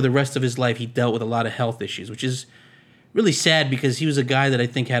there on, for the rest of his life, he dealt with a lot of health issues, which is really sad because he was a guy that I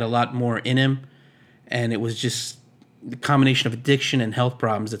think had a lot more in him, and it was just the combination of addiction and health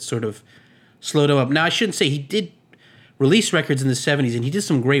problems that sort of slowed him up. Now, I shouldn't say he did release records in the 70s, and he did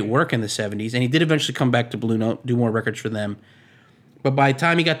some great work in the 70s, and he did eventually come back to Blue Note, do more records for them. But by the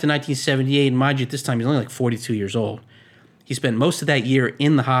time he got to 1978, and mind you, at this time, he's only like 42 years old. He spent most of that year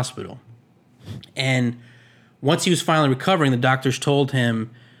in the hospital. And once he was finally recovering, the doctors told him,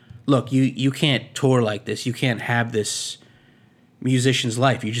 look, you can't tour like this. You can't have this musician's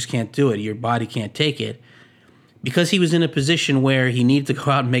life. You just can't do it. Your body can't take it. Because he was in a position where he needed to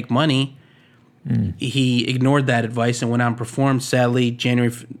go out and make money, he ignored that advice and went out and performed. Sadly,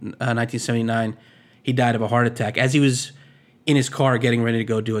 January 1979, he died of a heart attack as he was in his car getting ready to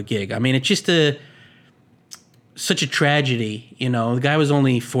go do a gig. I mean, it's just such a tragedy. The guy was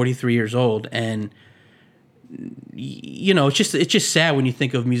only 43 years old, and it's just sad when you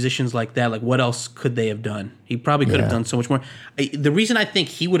think of musicians like that. Like, what else could they have done? He probably could have done so much more. The reason I think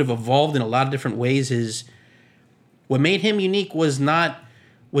he would have evolved in a lot of different ways is what made him unique was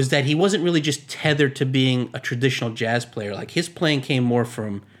that he wasn't really just tethered to being a traditional jazz player. Like, his playing came more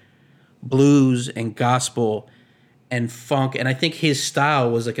from blues and gospel and funk, and I think his style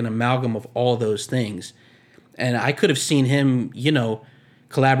was like an amalgam of all those things. And I could have seen him,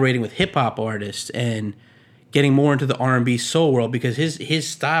 collaborating with hip-hop artists and getting more into the R&B soul world because his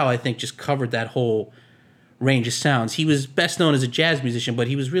style, I think, just covered that whole range of sounds. He was best known as a jazz musician, but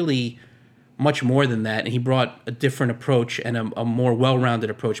he was really much more than that, and he brought a different approach and a more well-rounded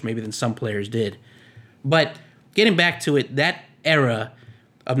approach maybe than some players did. But getting back to it, that era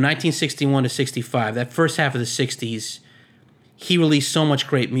of 1961 to 65, that first half of the 60s, he released so much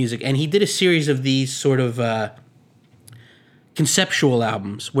great music, and he did a series of these sort of conceptual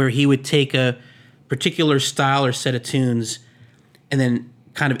albums where he would take a particular style or set of tunes and then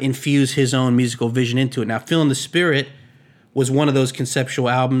kind of infuse his own musical vision into it. Now, Feelin' the Spirit was one of those conceptual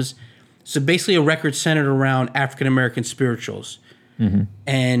albums. So basically a record centered around African-American spirituals.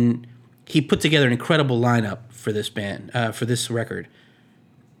 And he put together an incredible lineup for this band, for this record.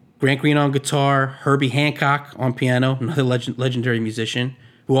 Grant Green on guitar, Herbie Hancock on piano, another legendary musician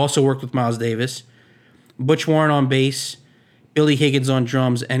who also worked with Miles Davis, Butch Warren on bass, Billy Higgins on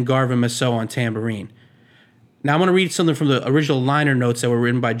drums, and Garvin Massot on tambourine. Now I'm going to read something from the original liner notes that were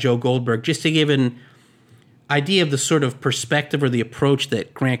written by Joe Goldberg, just to give an idea of the sort of perspective or the approach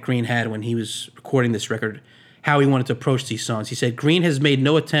that Grant Green had when he was recording this record, how he wanted to approach these songs. He said, Green has made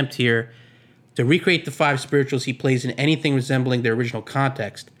no attempt here to recreate the 5 spirituals he plays in anything resembling their original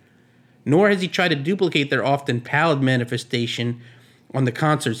context, nor has he tried to duplicate their often pallid manifestation on the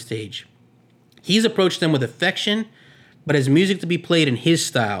concert stage. He's approached them with affection, but as music to be played in his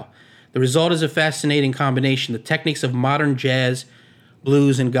style. The result is a fascinating combination. The techniques of modern jazz,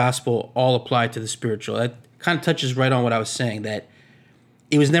 blues, and gospel all applied to the spiritual. That kind of touches right on what I was saying, that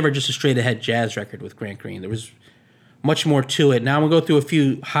it was never just a straight-ahead jazz record with Grant Green. There was much more to it. Now I'm going to go through a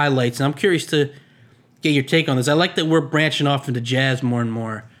few highlights, and I'm curious to get your take on this. I like that we're branching off into jazz more and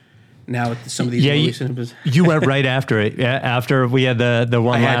more now with some of these releases. You went right after it. Yeah, after we had the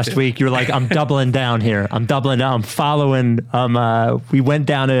one last week, you were like, I'm doubling down here. I'm doubling down. I'm following. We went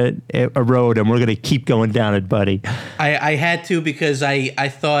down a road, and we're going to keep going down it, buddy. I had to, because I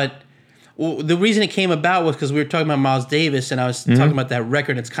thought, well, the reason it came about was because we were talking about Miles Davis, and I was talking about that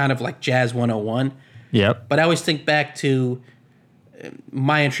record. It's kind of like Jazz 101. Yep. But I always think back to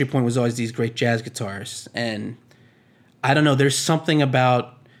my entry point was always these great jazz guitarists. And I don't know, there's something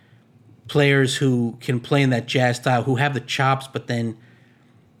about players who can play in that jazz style, who have the chops, but then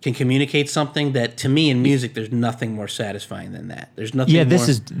can communicate something that, to me, in music, there's nothing more satisfying than that. There's nothing. Yeah, this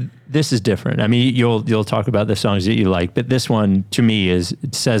is different. I mean, you'll talk about the songs that you like, but this one, to me,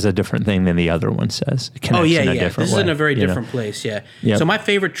 it says a different thing than the other one says. It connects in a different This way, is in a very different place. Yeah. Yep. So my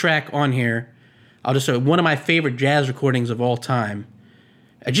favorite track on here, I'll just say one of my favorite jazz recordings of all time,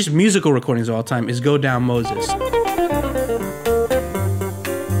 just musical recordings of all time, is "Go Down Moses."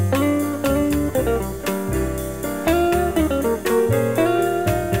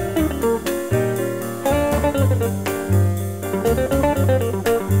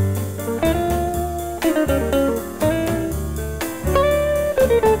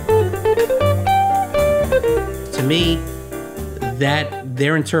 To me,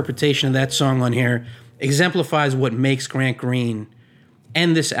 their interpretation of that song on here exemplifies what makes Grant Green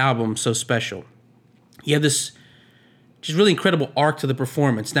and this album so special. You have this just really incredible arc to the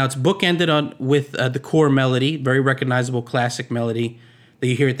performance. Now, it's bookended with the core melody, very recognizable classic melody that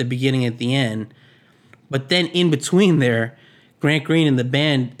you hear at the beginning and at the end. But then in between there, Grant Green and the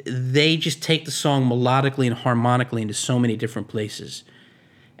band, they just take the song melodically and harmonically into so many different places.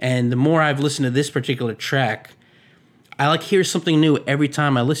 And the more I've listened to this particular track, I hear something new every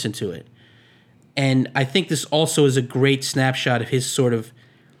time I listen to it. And I think this also is a great snapshot of his sort of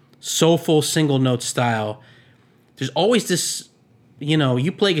soulful single note style. There's always this,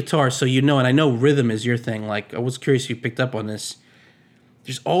 you play guitar, so and I know rhythm is your thing. Like, I was curious if you picked up on this.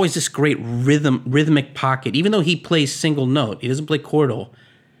 There's always this great rhythmic pocket. Even though he plays single note, he doesn't play chordal.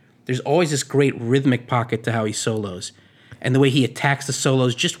 There's always this great rhythmic pocket to how he solos. And the way he attacks the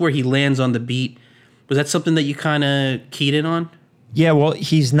solos, just where he lands on the beat. Was that something that you kind of keyed in on? Yeah, well,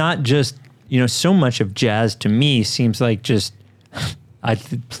 he's not just, so much of jazz to me seems like just,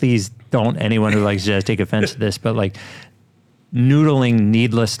 please don't anyone who likes jazz take offense to this, but like noodling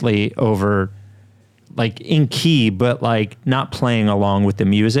needlessly over, like in key, but like not playing along with the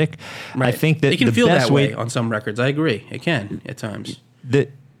music. Right. I think that it can the feel best that way on some records. I agree. It can at times. The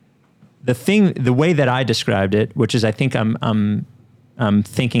way that I described it, which is I think I'm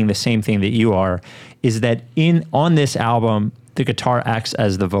thinking the same thing that you are, is that on this album, the guitar acts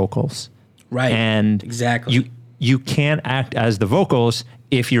as the vocals. Right. And exactly. You can't act as the vocals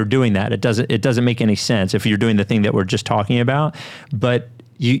if you're doing that. It doesn't make any sense if you're doing the thing that we're just talking about. But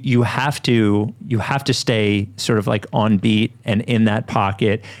you have to stay sort of like on beat and in that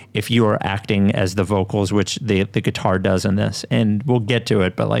pocket if you are acting as the vocals, which the guitar does in this. And we'll get to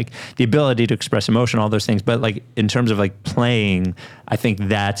it, but like the ability to express emotion, all those things. But like in terms of like playing, I think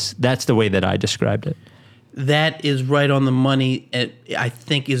that's the way that I described it. That is right on the money. I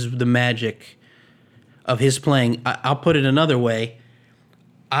think is the magic of his playing. I'll put it another way.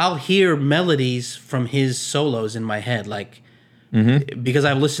 I'll hear melodies from his solos in my head, like. Mm-hmm. Because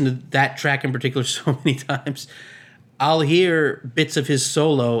I've listened to that track in particular so many times, I'll hear bits of his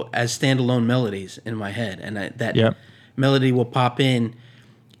solo as standalone melodies in my head, and that melody will pop in.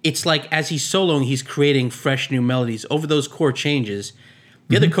 It's like as he's soloing, he's creating fresh new melodies over those chord changes.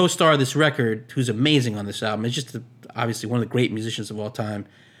 The other co-star of this record, who's amazing on this album, is just obviously one of the great musicians of all time,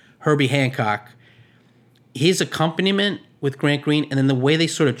 Herbie Hancock, his accompaniment with Grant Green, and then the way they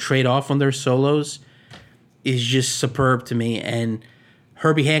sort of trade off on their solos is just superb to me. And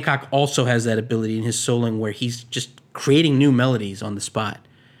Herbie Hancock also has that ability in his soloing where he's just creating new melodies on the spot,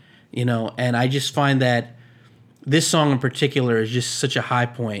 you know. And I just find that this song in particular is just such a high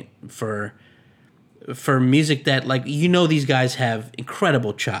point for music that, like, you know, these guys have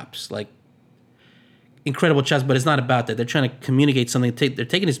incredible chops, but it's not about that. They're trying to communicate something. They're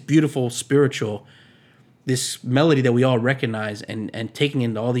taking this beautiful spiritual, this melody that we all recognize, and taking it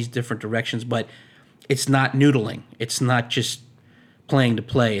into all these different directions, but it's not noodling. It's not just playing to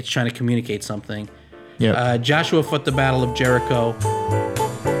play. It's trying to communicate something. Yeah. Joshua fought the Battle of Jericho.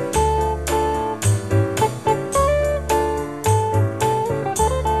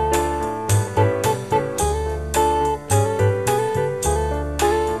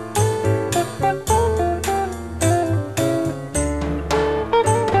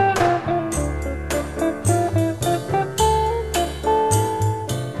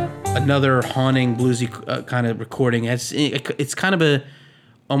 Another haunting bluesy kind of recording. It's kind of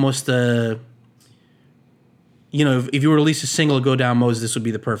almost a, you know, if you were to release a single of Go Down Moses, this would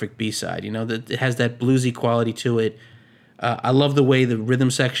be the perfect B-side. You know, that it has that bluesy quality to it. I love the way the rhythm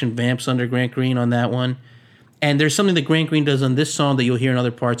section vamps under Grant Green on that one. And there's something that Grant Green does on this song that you'll hear in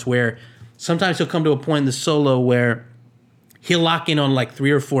other parts where sometimes he'll come to a point in the solo where he'll lock in on like 3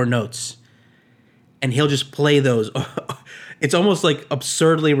 or 4 notes and he'll just play those. It's almost like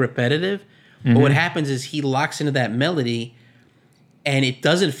absurdly repetitive. Mm-hmm. But what happens is he locks into that melody and it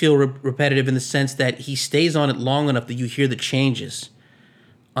doesn't feel repetitive in the sense that he stays on it long enough that you hear the changes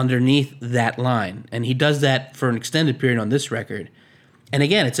underneath that line. And he does that for an extended period on this record. And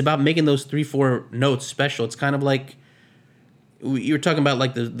again, it's about making those 3-4 notes special. It's kind of like you were talking about,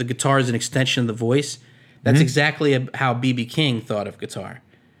 like the guitar is an extension of the voice. That's exactly how B.B. King thought of guitar.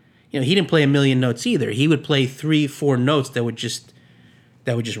 You know, he didn't play a million notes either. He would play 3-4 notes that would just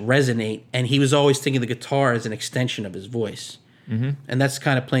resonate, and he was always thinking the guitar as an extension of his voice. Mm-hmm. And that's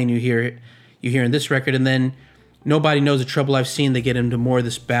kind of playing you hear in this record. And then Nobody Knows the Trouble I've Seen. They get into more of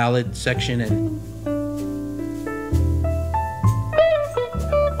this ballad section and.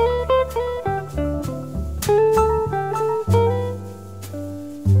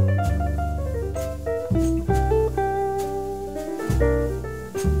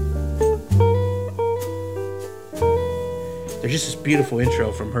 Just this beautiful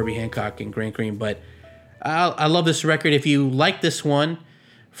intro from Herbie Hancock and Grant Green. But I love this record. If you like this one,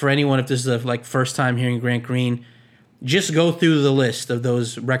 for anyone, if this is the first time hearing Grant Green, just go through the list of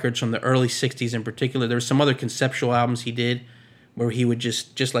those records from the early 60s in particular. There were some other conceptual albums he did where he would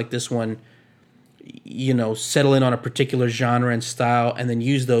just like this one, you know, settle in on a particular genre and style and then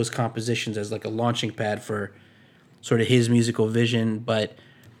use those compositions as like a launching pad for sort of his musical vision. But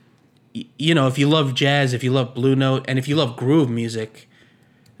you know, if you love jazz, if you love Blue Note, and if you love groove music,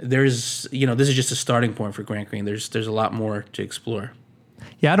 there's, you know, this is just a starting point for Grant Green. There's a lot more to explore.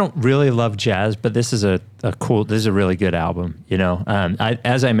 Yeah, I don't really love jazz, but this is a really good album. You know,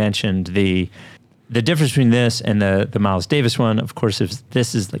 as I mentioned, the difference between this and the Miles Davis one, of course, is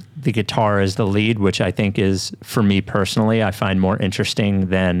this is the guitar is the lead, which I think is, for me personally, I find more interesting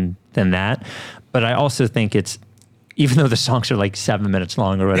than that. But I also think it's, even though the songs are like 7 minutes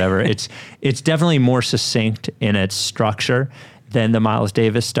long or whatever, it's definitely more succinct in its structure than the Miles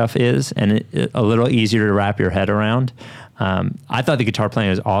Davis stuff is, and a little easier to wrap your head around. I thought the guitar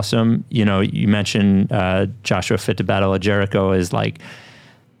playing was awesome. You know, you mentioned Joshua Fit to Battle of Jericho is like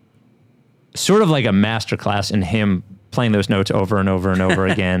sort of like a masterclass in him playing those notes over and over and over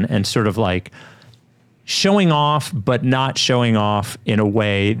again, and sort of like showing off, but not showing off in a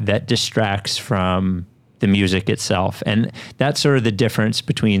way that distracts from the music itself. And that's sort of the difference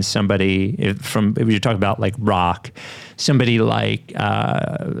between somebody if you're talking about like rock, somebody like,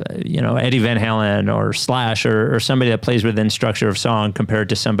 you know, Eddie Van Halen or Slash or somebody that plays within structure of song compared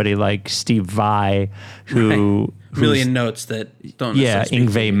to somebody like Steve Vai, who million notes that don't. Yeah.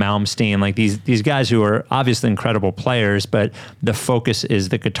 Yngwie Malmsteen, like these guys who are obviously incredible players, but the focus is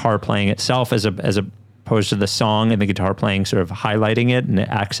the guitar playing itself as opposed to the song and the guitar playing sort of highlighting it and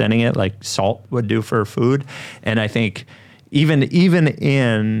accenting it like salt would do for food. And I think even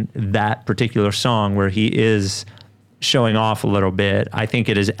in that particular song where he is showing off a little bit, I think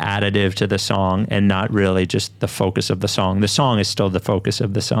it is additive to the song and not really just the focus of the song. The song is still the focus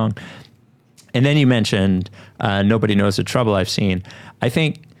of the song. And then you mentioned Nobody Knows the Trouble I've Seen. I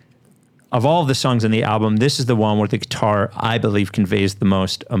think of all of the songs in the album, this is the one where the guitar, I believe, conveys the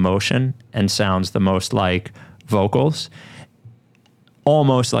most emotion and sounds the most like vocals.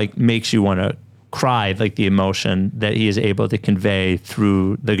 Almost like makes you want to cry, like the emotion that he is able to convey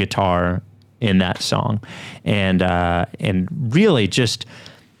through the guitar in that song. And really just,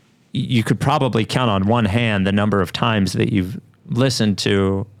 you could probably count on one hand the number of times that you've listened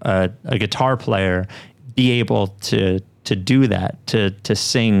to a guitar player be able to do that, to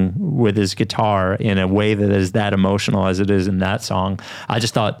sing with his guitar in a way that is that emotional as it is in that song. I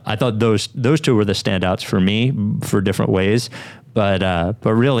thought those two were the standouts for me for different ways, but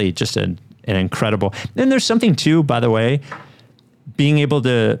really just an incredible. And there's something too, by the way, being able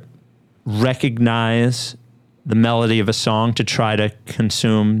to recognize the melody of a song to try to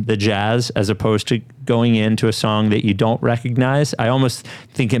consume the jazz as opposed to going into a song that you don't recognize. I almost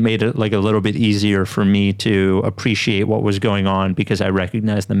think it made it like a little bit easier for me to appreciate what was going on because I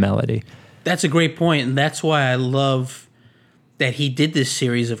recognized the melody. That's a great point, and that's why I love that he did this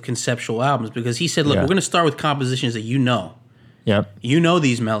series of conceptual albums, because he said, look, we're going to start with compositions that you know. Yep. You know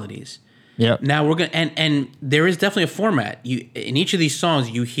these melodies. Yep. Now we're going to, and there is definitely a format. In each of these songs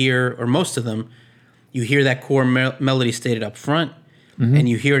you hear, or most of them, you hear that core melody stated up front, and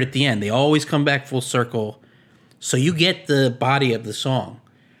you hear it at the end. They always come back full circle, so you get the body of the song.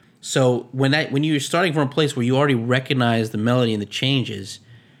 So when you're starting from a place where you already recognize the melody and the changes,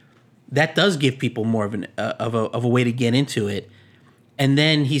 that does give people more of a way to get into it. And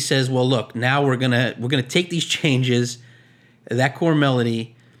then he says, "Well, look, now we're gonna take these changes, that core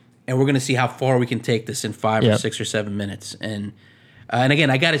melody, and we're gonna see how far we can take this in 5 or 6 or 7 minutes." And again,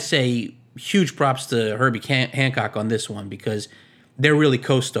 I got to say, huge props to Herbie Hancock on this one, because they're really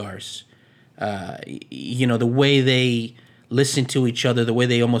co-stars. The way they listen to each other, the way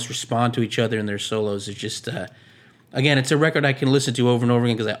they almost respond to each other in their solos is just, again, it's a record I can listen to over and over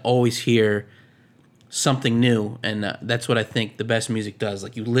again because I always hear something new, and that's what I think the best music does.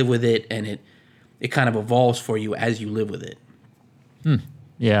 Like, you live with it, and it kind of evolves for you as you live with it.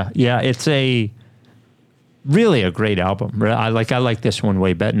 Yeah, it's really a great album. I like this one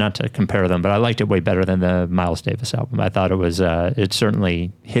way better. Not to compare them, but I liked it way better than the Miles Davis album. I thought it was. It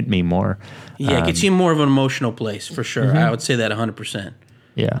certainly hit me more. Yeah, it gets you more of an emotional place for sure. I would say that 100%.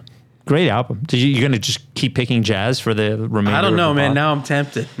 Yeah, great album. You're going to just keep picking jazz for the remainder? I don't know, of the man. pod? Now I'm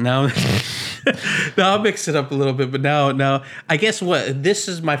tempted. Now I'll mix it up a little bit. But now I guess this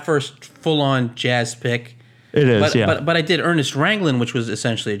is my first full-on jazz pick. It is, But I did Ernest Ranglin, which was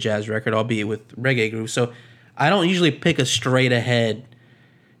essentially a jazz record, albeit with reggae grooves. So I don't usually pick a straight-ahead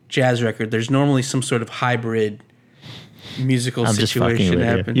jazz record. There's normally some sort of hybrid musical situation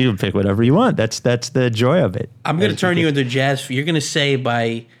happen. You can pick whatever you want. That's the joy of it. I'm going to turn you into jazz. You're going to say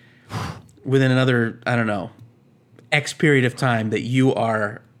within another, I don't know, X period of time that you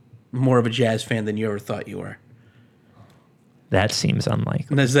are more of a jazz fan than you ever thought you were. That seems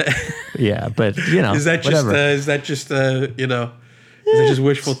unlikely. Is that? Yeah, but is that just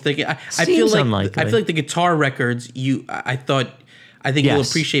wishful thinking? I feel like unlikely. I feel like the guitar records I think you'll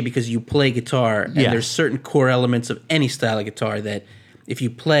appreciate because you play guitar, and there's certain core elements of any style of guitar that if you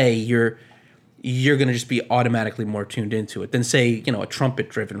play, you're going to just be automatically more tuned into it than, say, a trumpet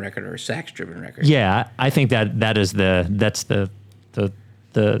driven record or a sax driven record. Yeah, I think that's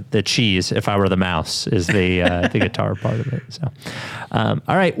the cheese. If I were the mouse, is the guitar part of it. So, all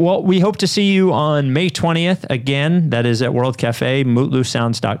right. Well, we hope to see you on May 20th again. That is at World Cafe.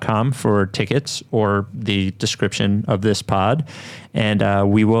 MootLooSounds.com for tickets or the description of this pod, and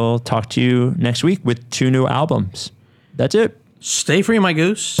we will talk to you next week with 2 new albums. That's it. Stay free, my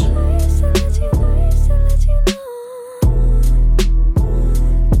goose.